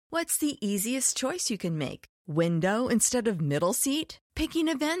What's the easiest choice you can make? Window instead of middle seat? Picking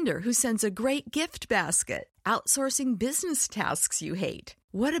a vendor who sends a great gift basket? Outsourcing business tasks you hate?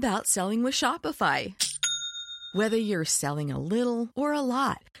 What about selling with Shopify? Whether you're selling a little or a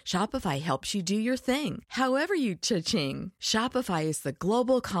lot, Shopify helps you do your thing, however you cha-ching. Shopify is the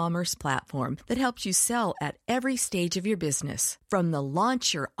global commerce platform that helps you sell at every stage of your business. From the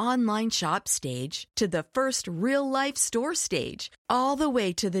launch your online shop stage to the first real-life store stage, all the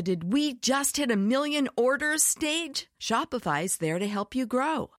way to the did we just hit a million orders stage. Shopify's there to help you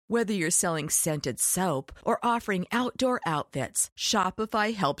grow. Whether you're selling scented soap or offering outdoor outfits,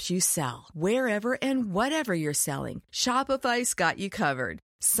 Shopify helps you sell. Wherever and whatever you're selling, Shopify's got you covered.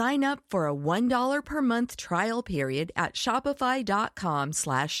 Sign up for a $1 per month trial period at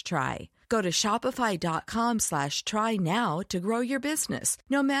shopify.com/try. Go to shopify.com/try now to grow your business,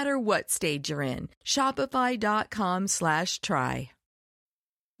 no matter what stage you're in. Shopify.com/try.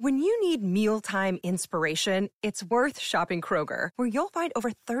 When you need mealtime inspiration, it's worth shopping Kroger, where you'll find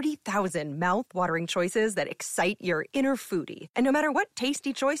over 30,000 mouth-watering choices that excite your inner foodie. And no matter what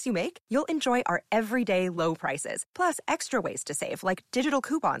tasty choice you make, you'll enjoy our everyday low prices, plus extra ways to save, like digital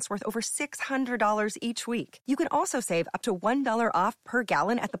coupons worth over $600 each week. You can also save up to $1 off per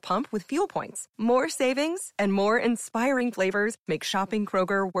gallon at the pump with fuel points. More savings and more inspiring flavors make shopping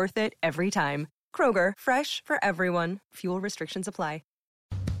Kroger worth it every time. Kroger, fresh for everyone. Fuel restrictions apply.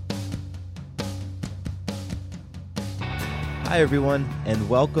 Hi, everyone, and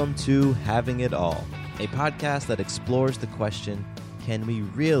welcome to Having It All, a podcast that explores the question, can we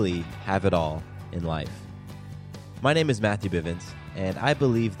really have it all in life? My name is Matthew Bivens, and I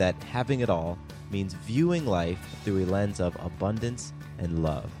believe that having it all means viewing life through a lens of abundance and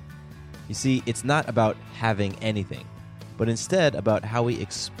love. You see, it's not about having anything, but instead about how we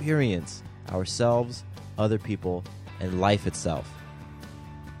experience ourselves, other people, and life itself.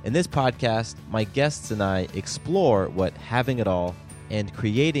 In this podcast, my guests and I explore what having it all and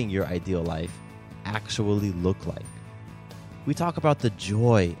creating your ideal life actually look like. We talk about the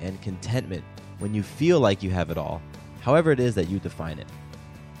joy and contentment when you feel like you have it all, however it is that you define it.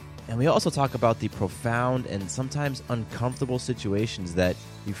 And we also talk about the profound and sometimes uncomfortable situations that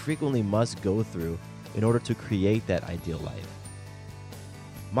you frequently must go through in order to create that ideal life.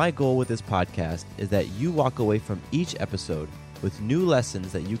 My goal with this podcast is that you walk away from each episode with new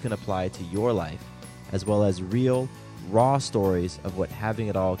lessons that you can apply to your life, as well as real, raw stories of what having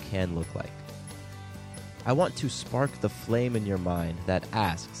it all can look like. I want to spark the flame in your mind that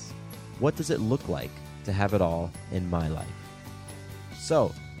asks, what does it look like to have it all in my life?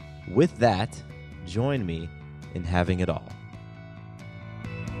 So, with that, join me in having it all.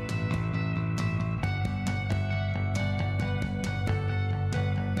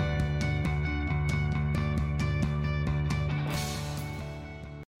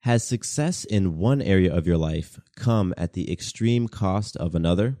 Has success in one area of your life come at the extreme cost of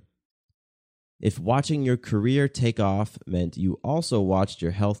another? If watching your career take off meant you also watched your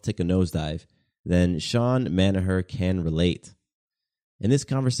health take a nosedive, then Sean Manaher can relate. In this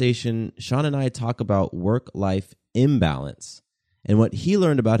conversation, Sean and I talk about work-life imbalance and what he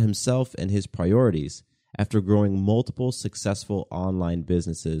learned about himself and his priorities after growing multiple successful online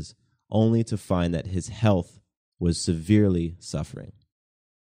businesses, only to find that his health was severely suffering.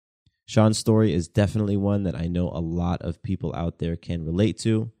 Sean's story is definitely one that I know a lot of people out there can relate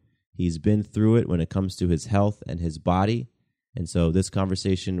to. He's been through it when it comes to his health and his body. And so this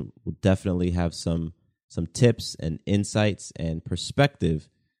conversation will definitely have some tips and insights and perspective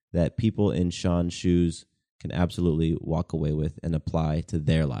that people in Sean's shoes can absolutely walk away with and apply to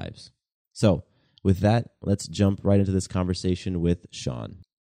their lives. So with that, let's jump right into this conversation with Sean.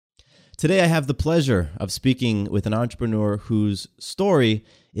 Today, I have the pleasure of speaking with an entrepreneur whose story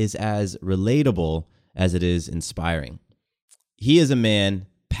is as relatable as it is inspiring. He is a man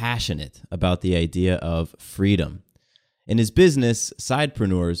passionate about the idea of freedom. In his business,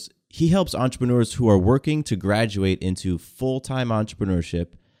 Sidepreneurs, he helps entrepreneurs who are working to graduate into full-time entrepreneurship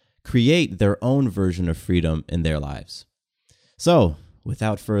create their own version of freedom in their lives. So,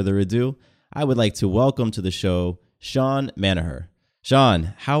 without further ado, I would like to welcome to the show Sean Manaher.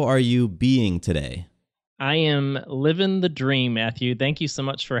 Sean, how are you being today? I am living the dream, Matthew. Thank you so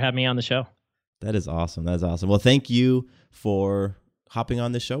much for having me on the show. That is awesome. That is awesome. Well, thank you for hopping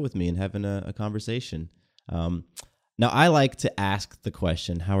on the show with me and having a conversation. Now, I like to ask the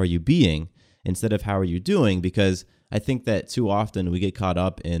question, how are you being, instead of how are you doing? Because I think that too often we get caught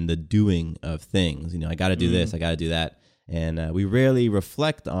up in the doing of things. You know, I got to do this, I got to do that. And we rarely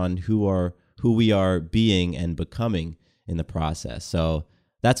reflect on who we are being and becoming in the process. So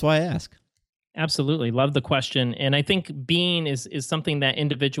that's why I ask. Absolutely. Love the question. And I think being is something that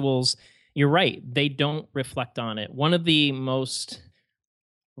individuals, you're right, they don't reflect on it. One of the most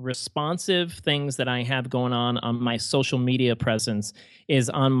responsive things that I have going on my social media presence is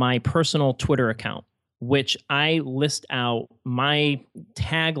on my personal Twitter account, which I list out. My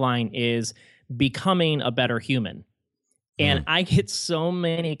tagline is becoming a better human. And I get so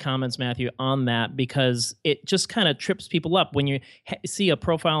many comments, Matthew, on that because it just kind of trips people up. When you see a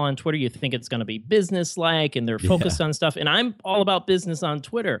profile on Twitter, you think it's going to be business-like and they're focused on stuff. And I'm all about business on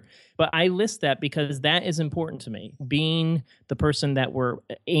Twitter. But I list that because that is important to me. Being the person that we're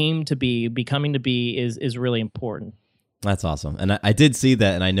aimed to be, becoming to be is really important. That's awesome. And I did see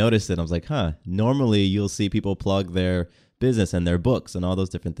that and I noticed it. I was like, normally you'll see people plug their business and their books and all those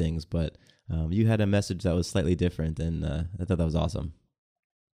different things. But you had a message that was slightly different, and I thought that was awesome.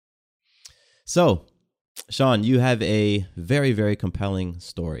 So, Sean, you have a very, very compelling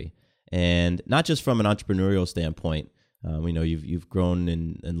story, and not just from an entrepreneurial standpoint. We know you've grown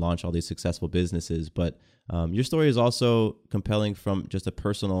and launched all these successful businesses, but your story is also compelling from just a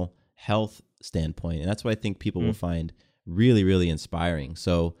personal health standpoint, and that's what I think people will find really, really inspiring.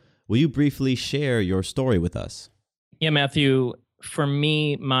 So, will you briefly share your story with us? Yeah, Matthew. For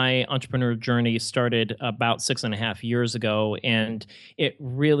me, my entrepreneur journey started about 6.5 years ago, and it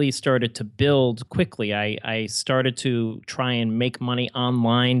really started to build quickly. I started to try and make money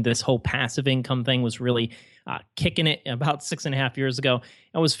online. This whole passive income thing was really kicking it about 6.5 years ago.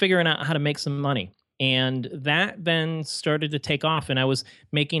 I was figuring out how to make some money. And that then started to take off, and I was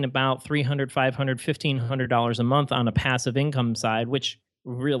making about $300, $500, $1,500 a month on a passive income side, which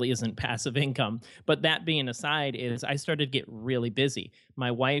really isn't passive income. But that being aside, is I started to get really busy.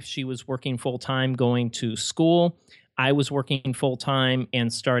 My wife, she was working full-time going to school. I was working full-time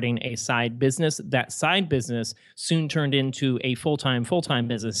and starting a side business. That side business soon turned into a full-time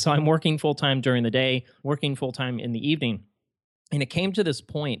business. So I'm working full-time during the day, working full-time in the evening. And it came to this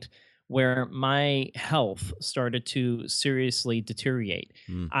point where my health started to seriously deteriorate.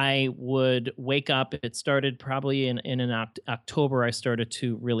 I would wake up, it started probably in October, I started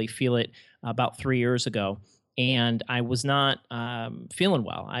to really feel it about 3 years ago. And I was not feeling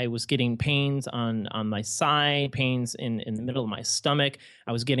well. I was getting pains on my side, pains in the middle of my stomach.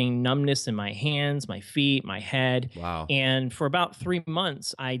 I was getting numbness in my hands, my feet, my head. Wow. And for about 3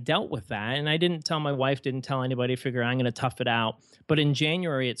 months, I dealt with that. And I didn't tell my wife, didn't tell anybody, figure I'm going to tough it out. But in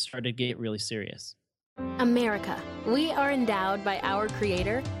January, it started to get really serious. America. We are endowed by our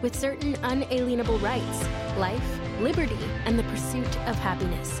Creator with certain unalienable rights: life, liberty, and the pursuit of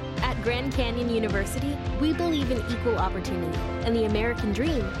happiness. At Grand Canyon University, we believe in equal opportunity, and the American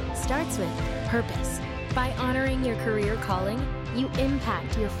dream starts with purpose. By honoring your career calling, you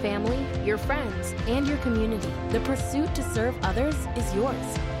impact your family, your friends, and your community. The pursuit to serve others is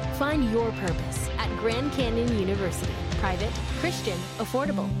yours. Find your purpose at Grand Canyon University. Private, Christian,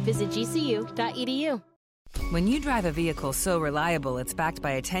 affordable. Visit gcu.edu. When you drive a vehicle so reliable it's backed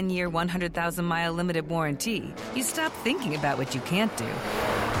by a 10-year, 100,000-mile limited warranty, you stop thinking about what you can't do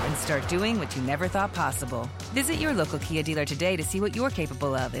and start doing what you never thought possible. Visit your local Kia dealer today to see what you're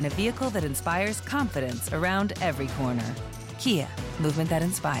capable of in a vehicle that inspires confidence around every corner. Kia, movement that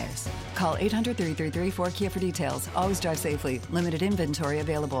inspires. Call 800-333-4KIA for details. Always drive safely. Limited inventory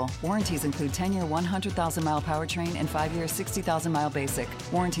available. Warranties include 10-year 100,000-mile powertrain and 5-year 60,000-mile basic.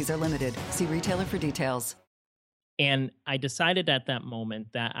 Warranties are limited. See retailer for details. And I decided at that moment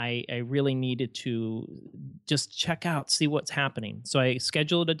that I really needed to just check out, see what's happening. So I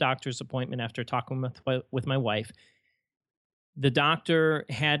scheduled a doctor's appointment after talking with my wife. The doctor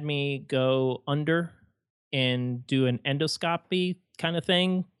had me go under and do an endoscopy kind of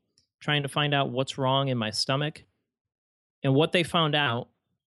thing, trying to find out what's wrong in my stomach. And what they found out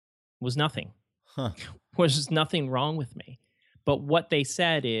was nothing. Was nothing wrong with me. But what they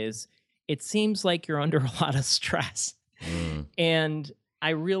said is, it seems like you're under a lot of stress. And I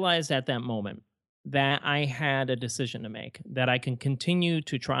realized at that moment that I had a decision to make, that I can continue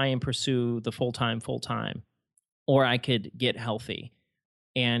to try and pursue the full-time, or I could get healthy.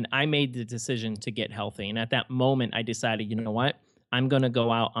 And I made the decision to get healthy. And at that moment, I decided, you know what? I'm going to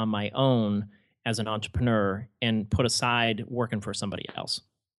go out on my own as an entrepreneur and put aside working for somebody else.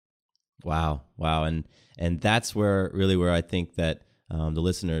 Wow. And that's where I think that the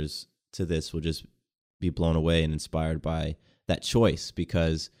listeners to this will just be blown away and inspired by that choice,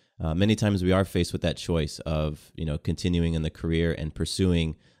 because many times we are faced with that choice of, continuing in the career and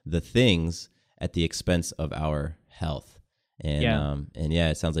pursuing the things at the expense of our health. And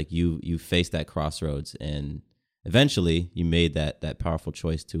it sounds like you faced that crossroads, and eventually you made that powerful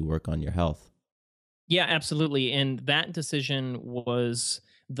choice to work on your health. Yeah, absolutely. And that decision was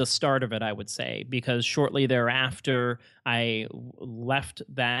the start of it, I would say, because shortly thereafter, I left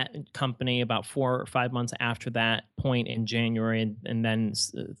that company about 4 or 5 months after that point in January, and then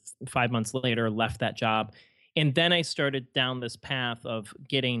 5 months later, left that job. And then I started down this path of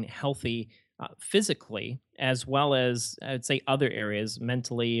getting healthy physically, as well as, I would say, other areas,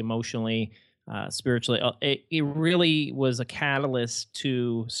 mentally, emotionally, spiritually. It really was a catalyst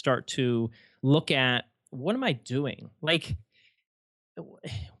to start to look at, what am I doing? Like,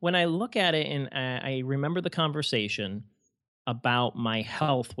 when I look at it, and I remember the conversation about my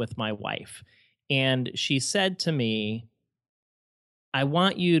health with my wife, and she said to me, I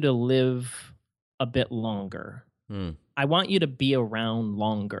want you to live a bit longer. Hmm. I want you to be around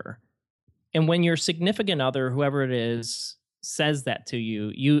longer. And when your significant other, whoever it is, says that to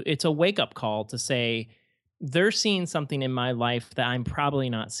you, it's a wake up call to say, they're seeing something in my life that I'm probably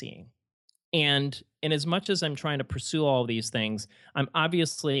not seeing. And as much as I'm trying to pursue all these things, I'm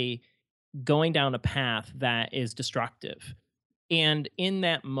obviously going down a path that is destructive. And in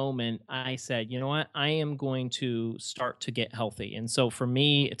that moment, I said, you know what? I am going to start to get healthy. And so for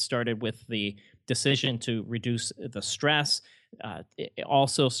me, it started with the decision to reduce the stress. It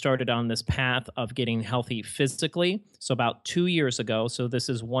also started on this path of getting healthy physically. So about 2 years ago, so this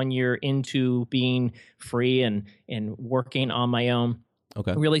is 1 year into being free and working on my own.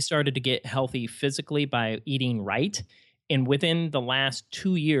 Okay. Really started to get healthy physically by eating right. And within the last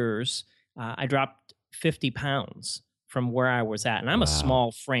 2 years, I dropped 50 pounds from where I was at. And I'm a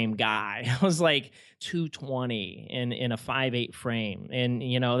small frame guy. I was like 220 in a 5'8" frame. And,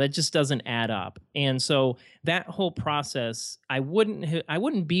 that just doesn't add up. And so that whole process, I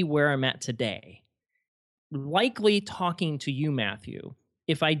wouldn't be where I'm at today. Likely talking to you, Matthew,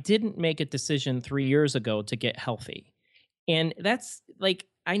 if I didn't make a decision 3 years ago to get healthy. And that's like,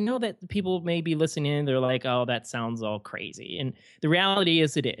 I know that people may be listening and they're like, oh, that sounds all crazy. And the reality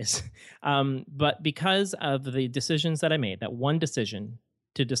is it is. But because of the decisions that I made, that one decision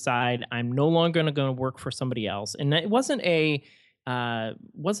to decide I'm no longer going to work for somebody else. And it wasn't I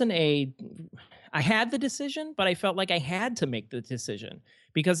had the decision, but I felt like I had to make the decision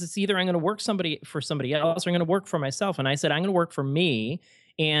because it's either I'm going to work for somebody else or I'm going to work for myself. And I said, I'm going to work for me.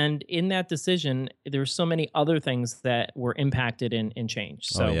 And in that decision, there's so many other things that were impacted and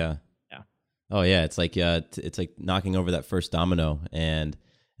changed. So, Oh yeah. It's like knocking over that first domino, and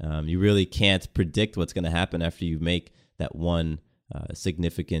you really can't predict what's going to happen after you make that one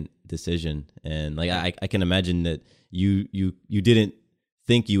significant decision. And like I can imagine that you didn't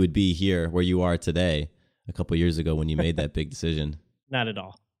think you would be here where you are today a couple of years ago when you made that big decision. Not at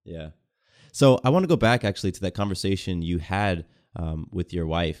all. Yeah. So I want to go back actually to that conversation you had with your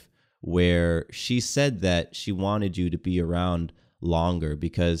wife, where she said that she wanted you to be around longer,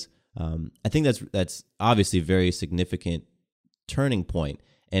 because I think that's obviously a very significant turning point.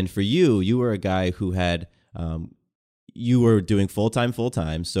 And for you were a guy who had you were doing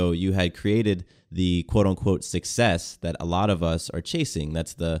full-time, so you had created the quote unquote success that a lot of us are chasing.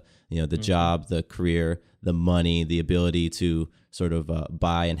 That's the job, the career, the money, the ability to sort of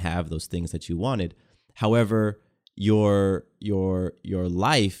buy and have those things that you wanted. However, your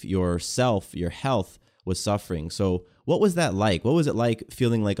life, yourself, your health was suffering. So what was that like? What was it like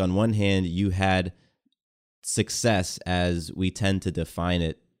feeling like on one hand you had success as we tend to define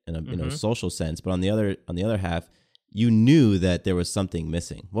it in a social sense, but on the other half, you knew that there was something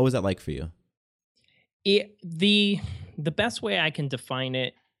missing. What was that like for you? The best way I can define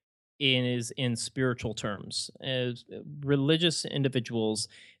it is in spiritual terms. As religious individuals,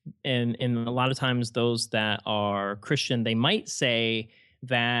 and a lot of times those that are Christian, they might say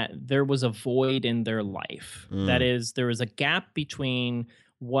that there was a void in their life. That is, there is a gap between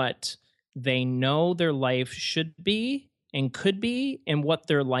what they know their life should be and could be and what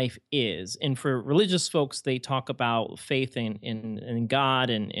their life is. And for religious folks, they talk about faith in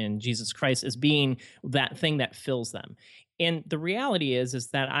God and Jesus Christ as being that thing that fills them. And the reality is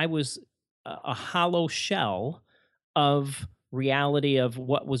that I was a hollow shell of reality of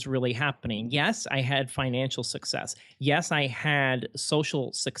what was really happening. Yes, I had financial success. Yes, I had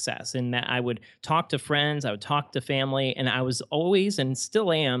social success in that I would talk to friends, I would talk to family, and I was always, and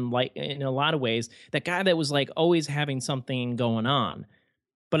still am, like in a lot of ways, that guy that was like always having something going on.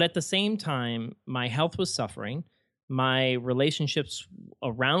 But at the same time, my health was suffering, my relationships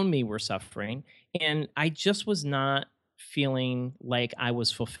around me were suffering, and I just was not feeling like I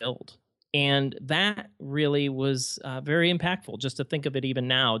was fulfilled. And that really was very impactful, just to think of it even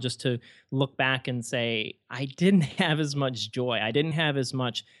now, just to look back and say, I didn't have as much joy. I didn't have as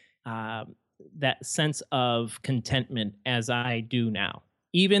much that sense of contentment as I do now,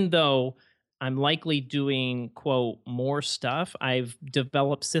 even though I'm likely doing, quote, more stuff. I've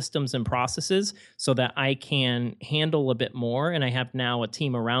developed systems and processes so that I can handle a bit more. And I have now a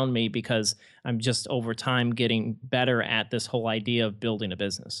team around me because I'm just over time getting better at this whole idea of building a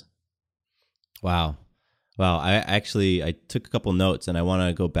business. Wow. Well, I took a couple notes, and I want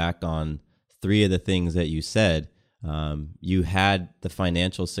to go back on three of the things that you said. You had the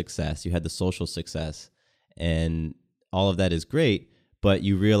financial success, you had the social success, and all of that is great. But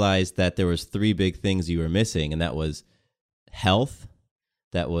you realized that there was three big things you were missing, and that was health,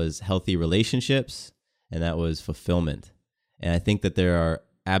 that was healthy relationships, and that was fulfillment. And I think that there are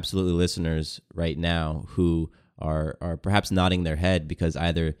absolutely listeners right now who are perhaps nodding their head because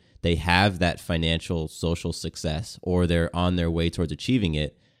either they have that financial social success or they're on their way towards achieving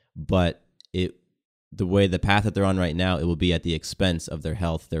it, but the path that they're on right now, it will be at the expense of their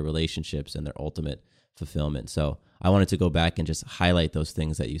health, their relationships, and their ultimate fulfillment. So I wanted to go back and just highlight those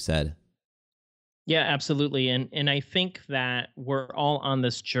things that you said. Yeah, absolutely. And I think that we're all on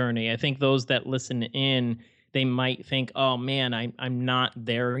this journey. I think those that listen in, they might think, oh man, I'm not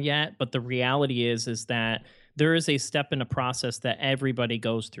there yet. But the reality is that there is a step in a process that everybody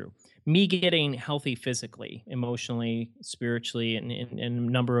goes through. Me getting healthy physically, emotionally, spiritually, in a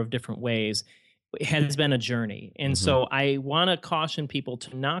number of different ways has been a journey. And so I want to caution people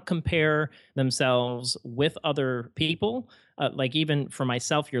to not compare themselves with other people. Like even for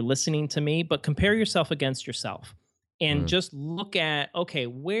myself, you're listening to me, but compare yourself against yourself and just look at, okay,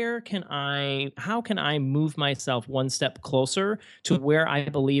 how can I move myself one step closer to where I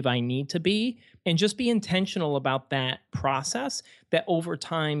believe I need to be? And just be intentional about that process, that over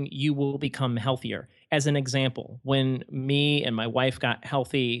time you will become healthier. As an example, when me and my wife got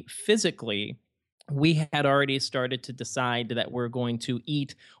healthy physically, we had already started to decide that we're going to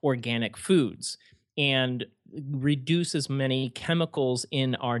eat organic foods and reduce as many chemicals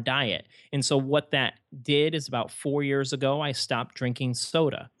in our diet. And so what that did is about 4 years ago, I stopped drinking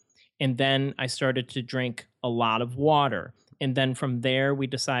soda. And then I started to drink a lot of water. And then from there, we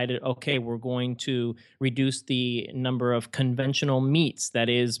decided, okay, we're going to reduce the number of conventional meats, that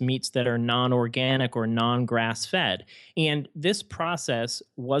is, meats that are non-organic or non-grass fed. And this process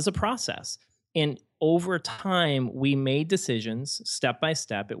was a process. And over time, we made decisions step by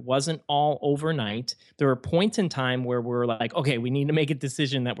step. It wasn't all overnight. There were points in time where we're like, okay, we need to make a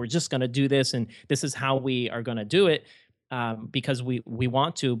decision that we're just going to do this, and this is how we are going to do it because we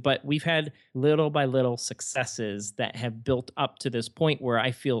want to. But we've had little by little successes that have built up to this point where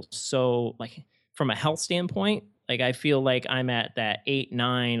I feel so, like, from a health standpoint, like I feel like I'm at that 8,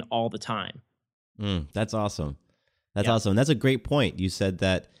 9 all the time. That's awesome. That's awesome. That's a great point. You said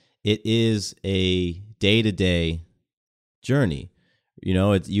that it is a day-to-day journey. You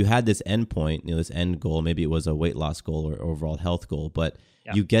know, you had this end point, this end goal. Maybe it was a weight loss goal or overall health goal, but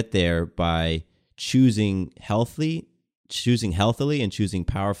you get there by choosing healthily and choosing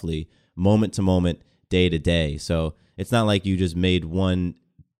powerfully, moment to moment, day to day. So it's not like you just made one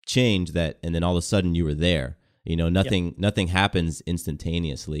change and then all of a sudden you were there. Nothing happens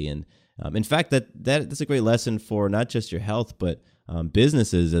instantaneously. And in fact, that's a great lesson for not just your health, but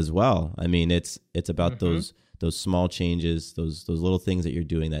businesses as well. I mean, it's about those small changes, those little things that you're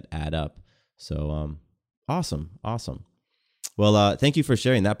doing that add up. So awesome. Well, thank you for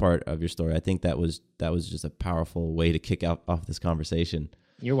sharing that part of your story. I think that was just a powerful way to kick off this conversation.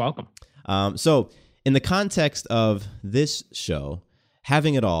 You're welcome. So in the context of this show,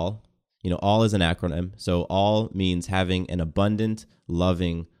 having it all, all is an acronym. So all means having an abundant,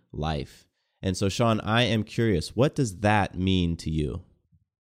 loving life. And so, Sean, I am curious, what does that mean to you?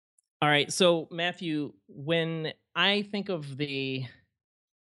 All right. So, Matthew, when I think of the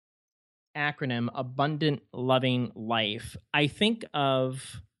acronym Abundant Loving Life, I think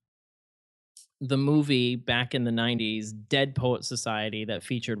of the movie back in the 90s, Dead Poet Society, that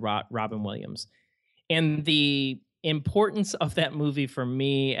featured Robin Williams. And the importance of that movie for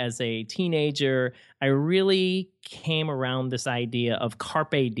me as a teenager, I really came around this idea of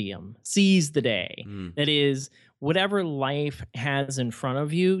carpe diem, seize the day. That is, whatever life has in front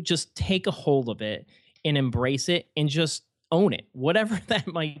of you, just take a hold of it and embrace it and just own it, whatever that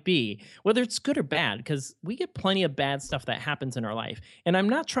might be, whether it's good or bad, because we get plenty of bad stuff that happens in our life. And I'm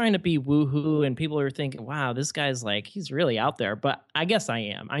not trying to be woohoo and people are thinking, wow, this guy's like, he's really out there, but I guess I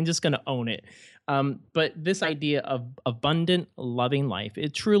am. I'm just going to own it. But this idea of abundant, loving life,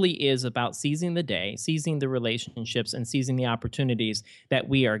 it truly is about seizing the day, seizing the relationships, and seizing the opportunities that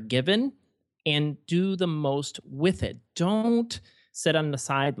we are given and do the most with it. Don't sit on the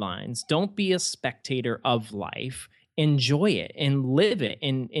sidelines. Don't be a spectator of life. enjoy it and live it,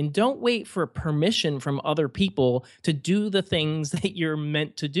 and don't wait for permission from other people to do the things that you're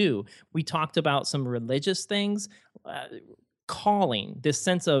meant to do. We talked about some religious things, calling, this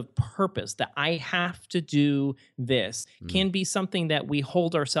sense of purpose that I have to do this can be something that we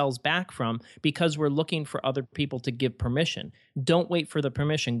hold ourselves back from because we're looking for other people to give permission. Don't wait for the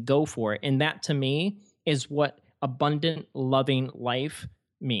permission, go for it. And that to me is what abundant, loving life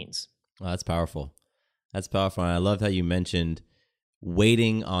means. Well, that's powerful. That's powerful. And I love how you mentioned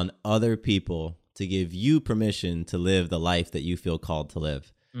waiting on other people to give you permission to live the life that you feel called to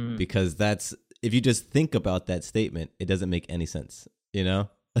live. Because that's, if you just think about that statement, it doesn't make any sense, you know?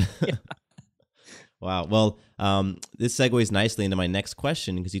 Yeah. Wow. Well, this segues nicely into my next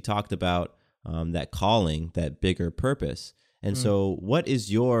question, because you talked about that calling, that bigger purpose. And so what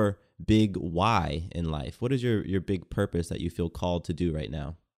is your big why in life? What is your big purpose that you feel called to do right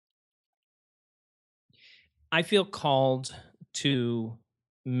now? I feel called to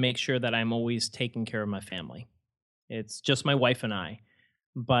make sure that I'm always taking care of my family. It's just my wife and I,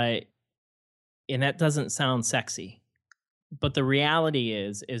 and that doesn't sound sexy, but the reality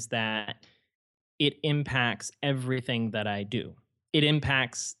is that it impacts everything that I do. It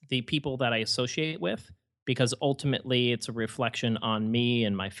impacts the people that I associate with, because ultimately it's a reflection on me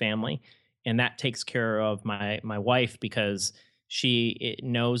and my family. And that takes care of my wife, because she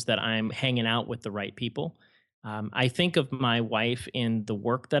knows that I'm hanging out with the right people. I think of my wife in the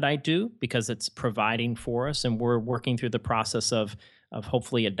work that I do, because it's providing for us, and we're working through the process of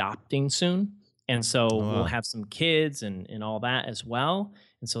hopefully adopting soon. And so we'll have some kids and all that as well.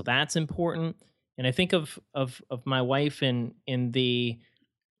 And so that's important. And I think of my wife in the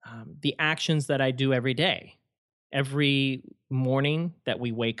actions that I do every day. Every morning that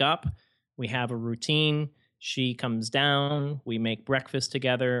we wake up, we have a routine. She comes down, we make breakfast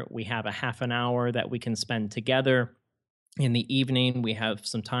together. We have a half an hour that we can spend together. In the evening, we have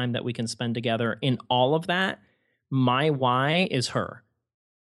some time that we can spend together. In all of that, my why is her.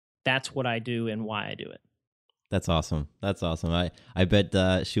 That's what I do and why I do it. That's awesome. That's awesome. I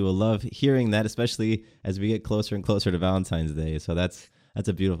bet she will love hearing that, especially as we get closer and closer to Valentine's Day. So that's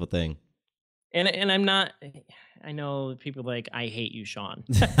a beautiful thing. And I'm not, I know people like, I hate you, Sean,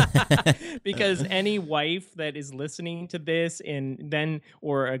 because any wife that is listening to this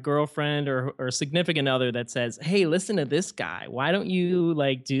or a girlfriend or a significant other that says, hey, listen to this guy, why don't you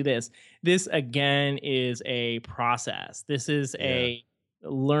do this? This again is a process. This is a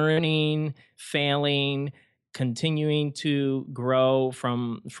learning, failing, continuing to grow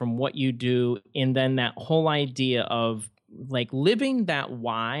from what you do. And then that whole idea of living that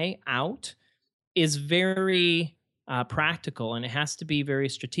why out is very practical, and it has to be very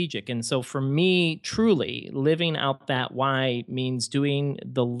strategic. And so for me, truly living out that why means doing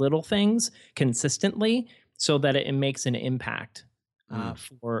the little things consistently so that it makes an impact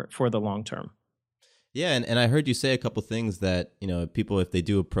for the long term. Yeah, and I heard you say a couple things that, people, if they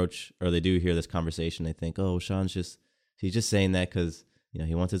do approach or they do hear this conversation, they think, oh, he's just saying that because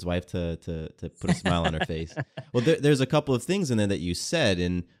he wants his wife to put a smile on her face. Well, there's a couple of things in there that you said,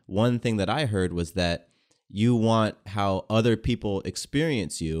 and one thing that I heard was that you want how other people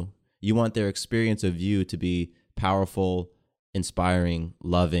experience you. You want their experience of you to be powerful, inspiring,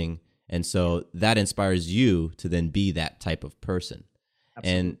 loving, and so that inspires you to then be that type of person.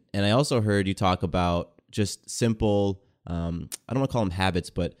 Absolutely. And I also heard you talk about just simple, I don't want to call them habits,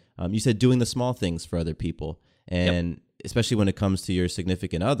 but you said doing the small things for other people, and especially when it comes to your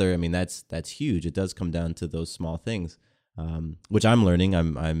significant other, I mean, that's huge. It does come down to those small things, which I'm learning.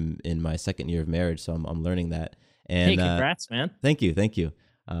 I'm in my second year of marriage, so I'm learning that. And hey, congrats, man! Thank you.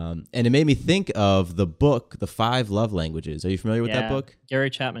 And it made me think of the book, The 5 Love Languages. Are you familiar with that book? Gary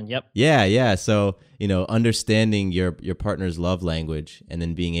Chapman. Yep. Yeah. So understanding your partner's love language and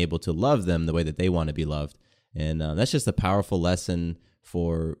then being able to love them the way that they want to be loved, and that's just a powerful lesson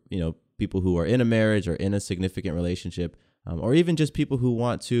for people who are in a marriage or in a significant relationship, or even just people who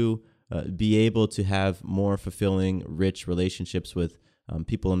want to be able to have more fulfilling, rich relationships with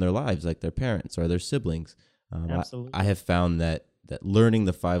people in their lives, like their parents or their siblings. Absolutely. I have found that learning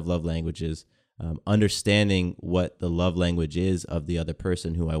the 5 love languages, understanding what the love language is of the other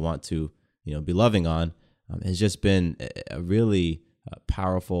person who I want to be loving on, has just been a really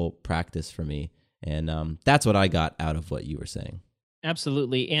powerful practice for me. And that's what I got out of what you were saying.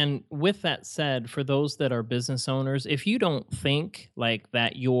 Absolutely. And with that said, for those that are business owners, if you don't think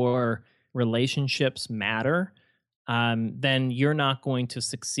that your relationships matter, then you're not going to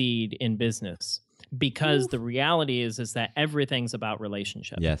succeed in business, because the reality is that everything's about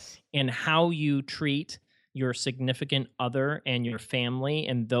relationship. Yes. And how you treat your significant other and your family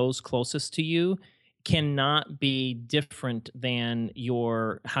and those closest to you cannot be different than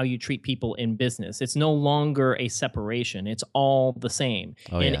how you treat people in business. It's no longer a separation. It's all the same.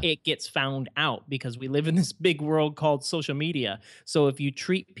 It gets found out because we live in this big world called social media. So if you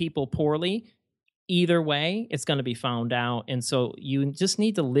treat people poorly, either way, it's going to be found out. And so you just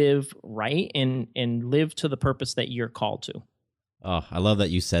need to live right and live to the purpose that you're called to. Oh, I love that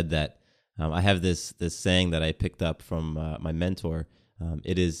you said that. I have this saying that I picked up from my mentor.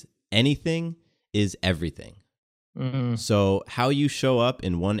 It is, anything is everything. Mm-hmm. So how you show up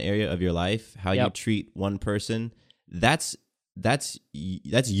in one area of your life, how you treat one person, that's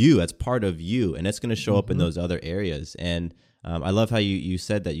you. That's part of you, and it's going to show up in those other areas. And I love how you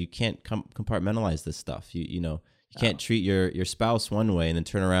said that you can't compartmentalize this stuff. You can't treat your spouse one way and then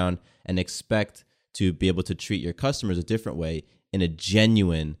turn around and expect to be able to treat your customers a different way, in a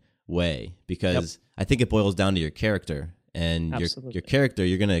genuine way, because I think it boils down to your character, and your character,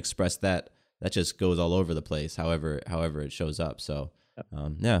 you're going to express that just goes all over the place, however it shows up. So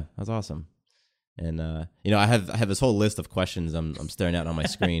that's awesome. And I have this whole list of questions I'm staring at on my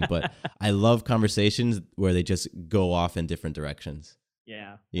screen, but I love conversations where they just go off in different directions.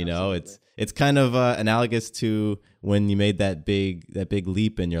 Yeah. It's kind of analogous to when you made that big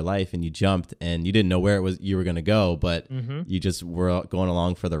leap in your life and you jumped and you didn't know where you were going to go, but you just were going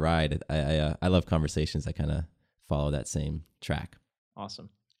along for the ride. I love conversations that kind of follow that same track. Awesome.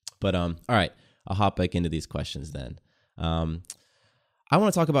 But all right, I'll hop back into these questions then. I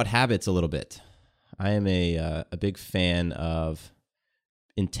want to talk about habits a little bit. I am a big fan of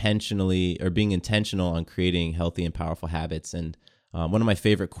being intentional on creating healthy and powerful habits. And one of my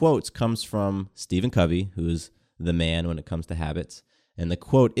favorite quotes comes from Stephen Covey, who's the man when it comes to habits. And the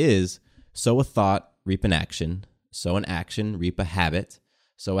quote is, "Sow a thought, reap an action. Sow an action, reap a habit.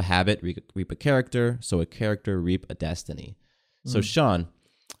 Sow a habit, reap a character. Sow a character, reap a destiny." So Sean,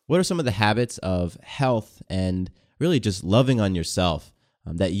 what are some of the habits of health and really just loving on yourself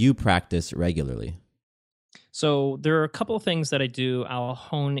that you practice regularly? So there are a couple of things that I do. I'll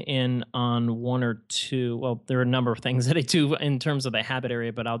hone in on one or two. Well, there are a number of things that I do in terms of the habit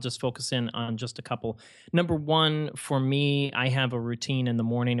area, but I'll just focus in on just a couple. Number one, for me, I have a routine in the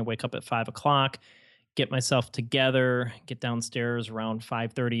morning. I wake up at 5 o'clock, get myself together, get downstairs around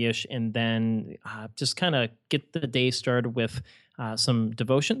 5:30-ish, and then just kind of get the day started with some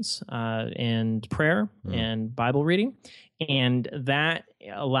devotions and prayer and Bible reading. And that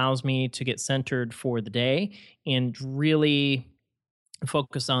allows me to get centered for the day and really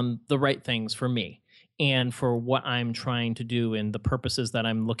focus on the right things for me and for what I'm trying to do and the purposes that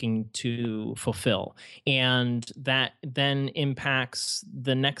I'm looking to fulfill. And that then impacts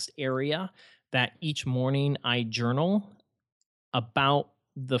the next area, that each morning I journal about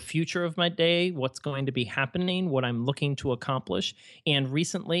the future of my day, what's going to be happening, what I'm looking to accomplish. And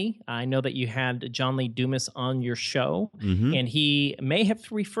recently, I know that you had John Lee Dumas on your show, and he may have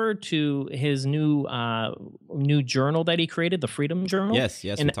referred to his new journal that he created, the Freedom Journal. Yes,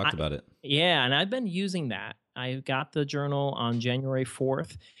 and we talked about it. Yeah, and I've been using that. I got the journal on January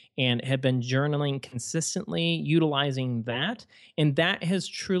 4th and have been journaling consistently, utilizing that. And that has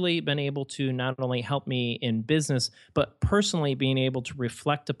truly been able to not only help me in business, but personally being able to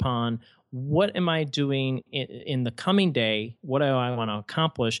reflect upon what am I doing in the coming day? What do I want to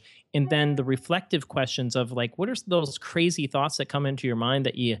accomplish? And then the reflective questions of like, what are those crazy thoughts that come into your mind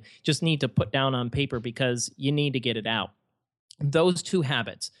that you just need to put down on paper because you need to get it out? Those two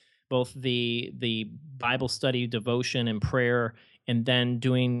habits, both the Bible study, devotion, and prayer, and then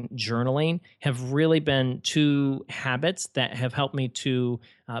doing journaling, have really been two habits that have helped me to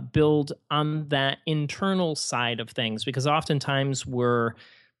build on that internal side of things. Because oftentimes we're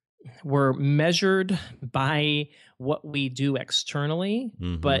measured by what we do externally.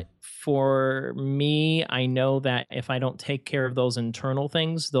 But for me, I know that if I don't take care of those internal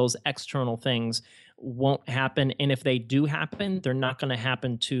things, those external things won't happen. And if they do happen, they're not going to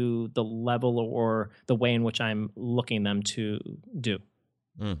happen to the level or the way in which I'm looking them to do.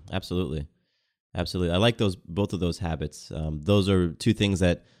 Absolutely. I like both of those habits. Those are two things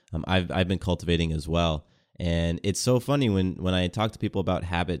that I've been cultivating as well. And it's so funny when I talk to people about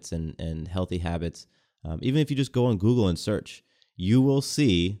habits and healthy habits, even if you just go on Google and search, you will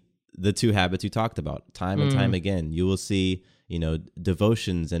see the two habits you talked about time and time again. You will see,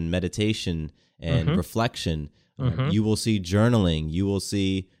 devotions and meditation and reflection. You will see journaling. You will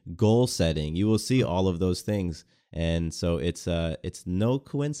see goal setting. You will see all of those things. And so it's no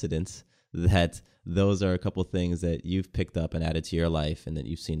coincidence that those are a couple things that you've picked up and added to your life and that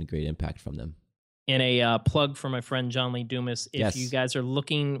you've seen a great impact from them. And a plug for my friend John Lee Dumas. If you guys are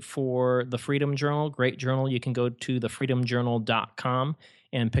looking for the Freedom Journal, great journal, you can go to thefreedomjournal.com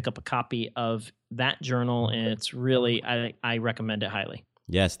and pick up a copy of that journal. And it's really, I recommend it highly.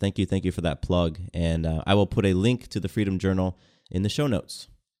 Yes, thank you. Thank you for that plug. And I will put a link to the Freedom Journal in the show notes.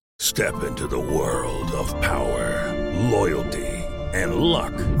 Step into the world of power, loyalty, and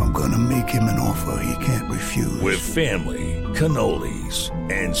luck. I'm going to make him an offer he can't refuse. With family, cannolis,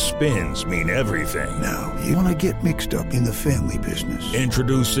 and spins mean everything. Now, you want to get mixed up in the family business.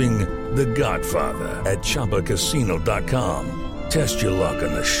 Introducing The Godfather at ChumbaCasino.com. Test your luck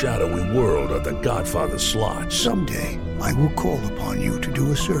in the shadowy world of The Godfather slot. Someday, I will call upon you to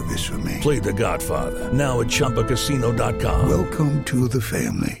do a service for me. Play The Godfather now at ChumbaCasino.com. Welcome to the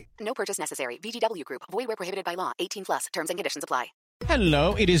family. No purchase necessary. VGW Group. Void where prohibited by law. 18+. Terms and conditions apply.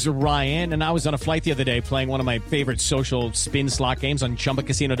 Hello, it is Ryan, and I was on a flight the other day playing one of my favorite social spin slot games on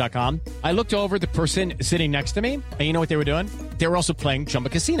ChumbaCasino.com. I looked over at the person sitting next to me, and you know what they were doing? They were also playing Chumba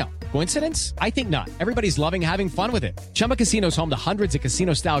Casino. Coincidence? I think not. Everybody's loving having fun with it. Chumba Casino is home to hundreds of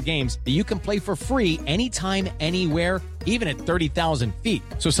casino-style games that you can play for free anytime, anywhere, even at 30,000 feet.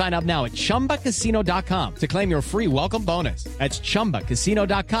 So sign up now at ChumbaCasino.com to claim your free welcome bonus. That's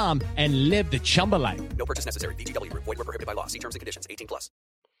ChumbaCasino.com and live the Chumba life. No purchase necessary. VGW Group. Void where prohibited by law. See terms and conditions. 18+.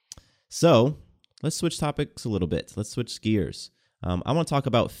 So let's switch topics a little bit. Let's switch gears. I want to talk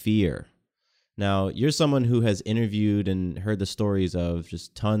about fear. Now, you're someone who has interviewed and heard the stories of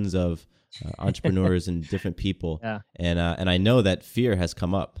just tons of entrepreneurs and different people. Yeah. And I know that fear has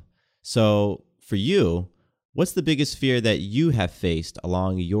come up. So for you, what's the biggest fear that you have faced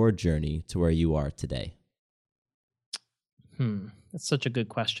along your journey to where you are today? That's such a good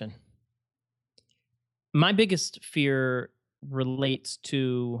question. My biggest fear relates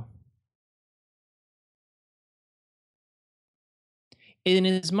to, in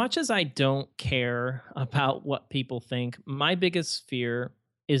as much as I don't care about what people think, my biggest fear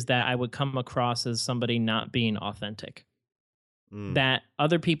is that I would come across as somebody not being authentic. That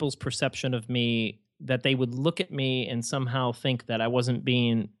other people's perception of me, that they would look at me and somehow think that I wasn't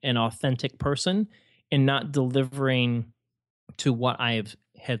being an authentic person and not delivering to what I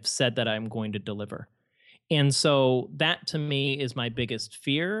have said that I'm going to deliver. And so that to me is my biggest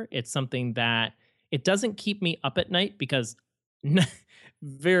fear. It's something that it doesn't keep me up at night because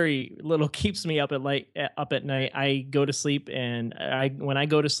very little keeps me up at night. I go to sleep, and when I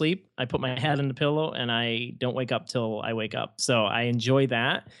go to sleep, I put my head in the pillow and I don't wake up till I wake up. So I enjoy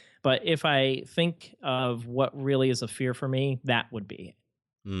that. But if I think of what really is a fear for me, that would be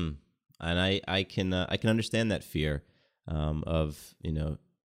it. And I can understand that fear of,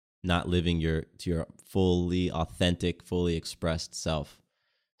 not living to your fully authentic, fully expressed self.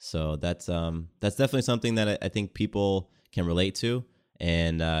 So that's definitely something that I think people can relate to,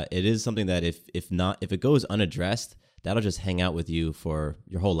 and it is something that if it goes unaddressed, that'll just hang out with you for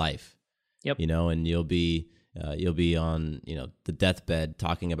your whole life. Yep. And you'll be on the deathbed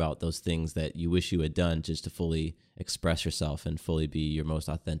talking about those things that you wish you had done just to fully express yourself and fully be your most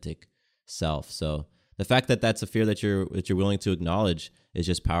authentic self. So the fact that that's a fear that you're willing to acknowledge is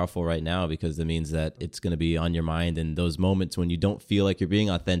just powerful right now, because it means that it's going to be on your mind, and those moments when you don't feel like you're being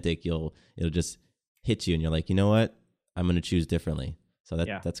authentic, it'll just hit you, and you're like, you know what, I'm going to choose differently. So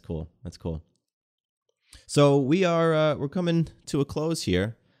that's cool. That's cool. So we're coming to a close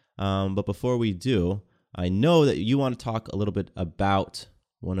here, but before we do, I know that you want to talk a little bit about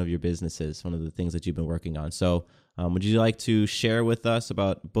one of your businesses, one of the things that you've been working on. So would you like to share with us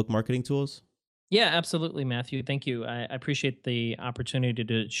about Book Marketing Tools? Yeah, absolutely, Matthew. Thank you. I appreciate the opportunity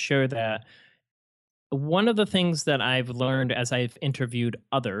to share that. One of the things that I've learned as I've interviewed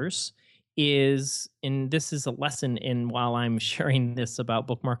others is, and this is a lesson in while I'm sharing this about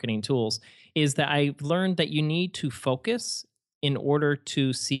Book Marketing Tools, is that I've learned that you need to focus in order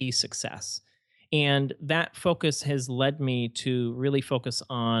to see success. And that focus has led me to really focus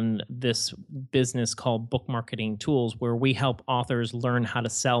on this business called Book Marketing Tools, where we help authors learn how to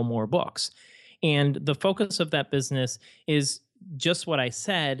sell more books. And the focus of that business is just what I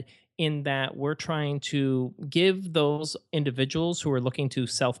said, in that we're trying to give those individuals who are looking to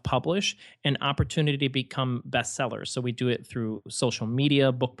self-publish an opportunity to become bestsellers. So we do it through social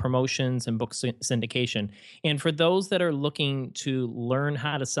media, book promotions, and book syndication. And for those that are looking to learn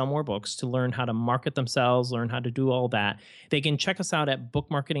how to sell more books, to learn how to market themselves, learn how to do all that, they can check us out at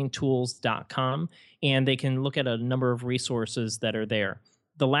bookmarketingtools.com, and they can look at a number of resources that are there.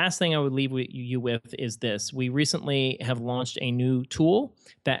 The last thing I would leave you with is this. We recently have launched a new tool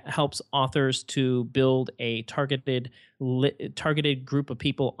that helps authors to build a targeted group of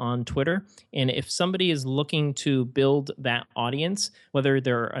people on Twitter. And if somebody is looking to build that audience, whether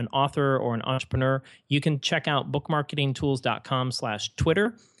they're an author or an entrepreneur, you can check out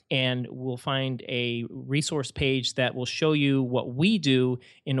bookmarketingtools.com/Twitter. and we'll find a resource page that will show you what we do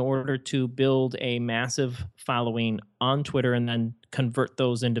in order to build a massive following on Twitter and then convert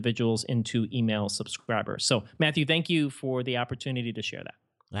those individuals into email subscribers. So, Matthew, thank you for the opportunity to share that.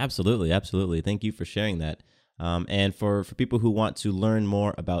 Absolutely, absolutely. Thank you for sharing that. And for people who want to learn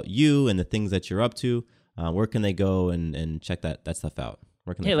more about you and the things that you're up to, where can they go and check that stuff out?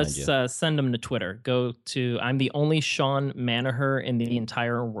 Where can they find you? Let's send them to Twitter. I'm the only Sean Manaher in the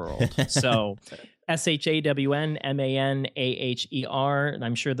entire world. So ShawnManaher.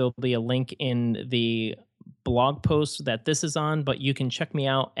 I'm sure there'll be a link in the blog post that this is on, but you can check me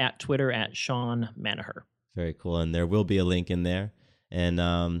out at Twitter at Sean Manaher. Very cool. And there will be a link in there. And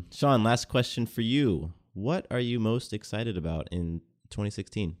Sean, last question for you. What are you most excited about in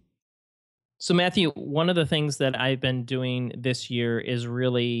 2016? So, Matthew, one of the things that I've been doing this year is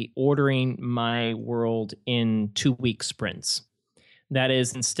really ordering my world in 2-week sprints. That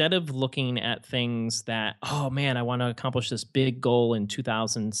is, instead of looking at things that, oh man, I want to accomplish this big goal in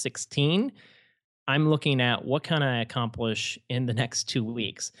 2016, I'm looking at what can I accomplish in the next 2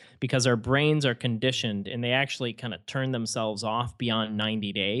 weeks, because our brains are conditioned and they actually kind of turn themselves off beyond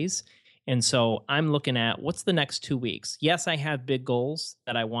 90 days. And so I'm looking at what's the next 2 weeks. Yes, I have big goals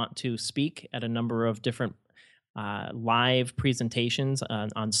that I want to speak at a number of different live presentations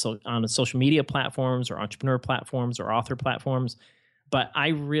on social media platforms or entrepreneur platforms or author platforms. But I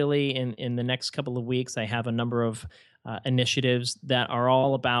really, in the next couple of weeks, I have a number of initiatives that are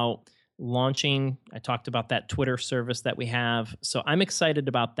all about launching. I talked about that Twitter service that we have. So I'm excited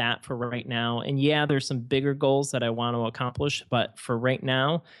about that for right now. And yeah, there's some bigger goals that I want to accomplish. But for right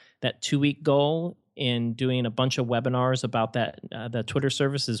now, that 2-week goal in doing a bunch of webinars about that the Twitter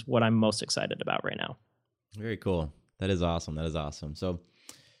service is what I'm most excited about right now. Very cool. That is awesome. That is awesome. So,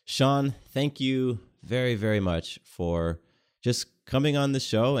 Sean, thank you very, very much for just coming on the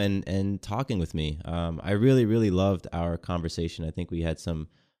show and talking with me. I really, really loved our conversation. I think we had some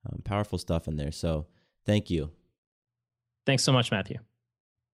powerful stuff in there. So, thank you. Thanks so much, Matthew.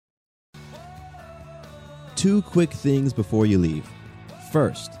 2 quick things before you leave.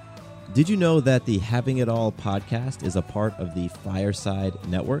 First, did you know that the Having It All podcast is a part of the Fireside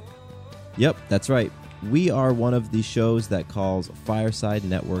Network? Yep, that's right. We are one of the shows that calls Fireside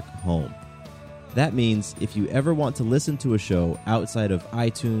Network home. That means if you ever want to listen to a show outside of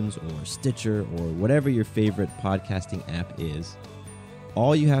iTunes or Stitcher or whatever your favorite podcasting app is,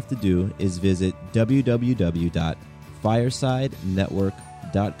 all you have to do is visit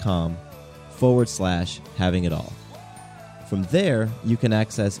www.firesidenetwork.com/havingitall. From there, you can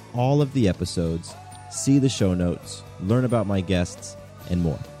access all of the episodes, see the show notes, learn about my guests, and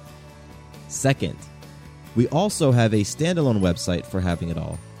more. Second, we also have a standalone website for Having It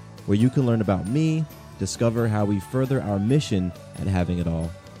All, where you can learn about me, discover how we further our mission at Having It All,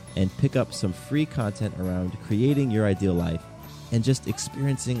 and pick up some free content around creating your ideal life and just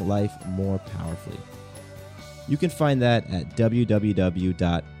experiencing life more powerfully. You can find that at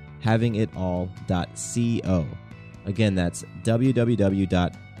www.havingitall.co. Again, that's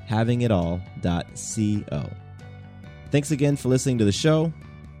www.havingitall.co. Thanks again for listening to the show.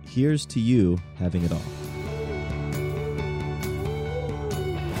 Here's to you having it all.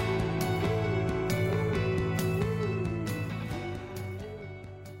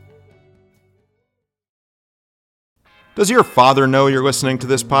 Does your father know you're listening to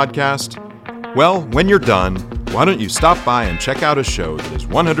this podcast? Well, when you're done, why don't you stop by and check out a show that is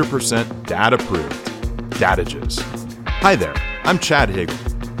 100% dad-approved. Dadages. Hi there, I'm Chad Higgle.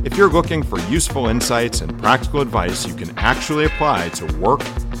 If you're looking for useful insights and practical advice you can actually apply to work,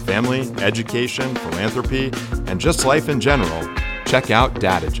 family, education, philanthropy, and just life in general, check out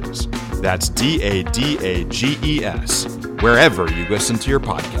Dadages. That's DADAGES, wherever you listen to your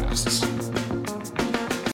podcasts.